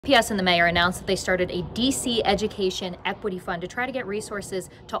DCPS and the mayor announced that they started a DC Education Equity Fund to try to get resources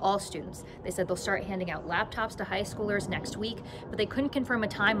to all students. They said they'll start handing out laptops to high schoolers next week, but they couldn't confirm a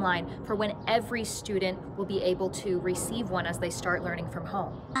timeline for when every student will be able to receive one as they start learning from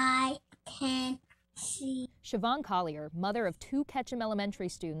home. I can see. Siobhan Collier, mother of 2 Ketchum Elementary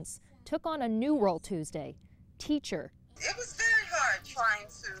students, took on a new role Tuesday, teacher. It was very hard trying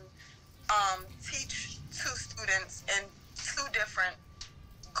to teach 2 students in 2 different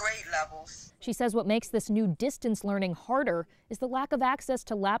grade levels. She says what makes this new distance learning harder is the lack of access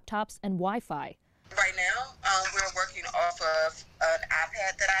to laptops and Wi-Fi. Right now, we're working off of an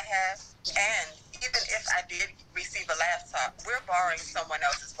iPad that I have, and even if I did receive a laptop, we're borrowing someone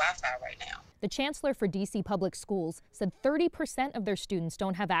else's Wi-Fi right now. The chancellor for DC Public Schools said 30% of their students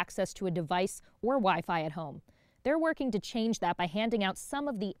don't have access to a device or Wi-Fi at home. They're working to change that by handing out some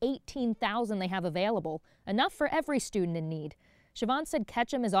of the 18,000 they have available, enough for every student in need. Siobhan said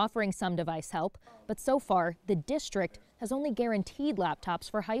Ketchum is offering some device help, but so far, the district has only guaranteed laptops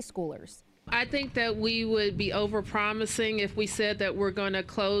for high schoolers. I think that we would be over-promising if we said that we're going to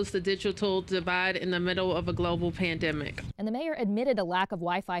close the digital divide in the middle of a global pandemic. And the mayor admitted a lack of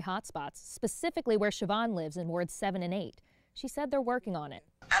Wi-Fi hotspots, specifically where Siobhan lives in wards 7 and 8. She said they're working on it.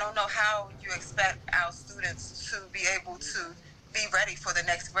 I don't know how you expect our students to be able to be ready for the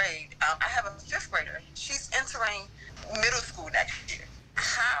next grade. I have a 5th grader. She's entering middle school next year.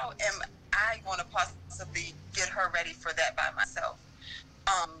 How am I going to possibly get her ready for that by myself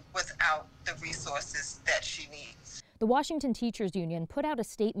without the resources that she needs? The Washington Teachers Union put out a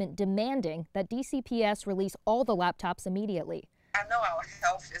statement demanding that DCPS release all the laptops immediately. I know our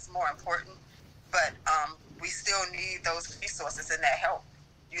health is more important, but we still need those resources and that help,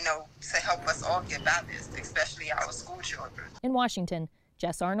 to help us all get by this, especially our school children. In Washington,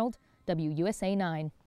 Jess Arnold, WUSA 9.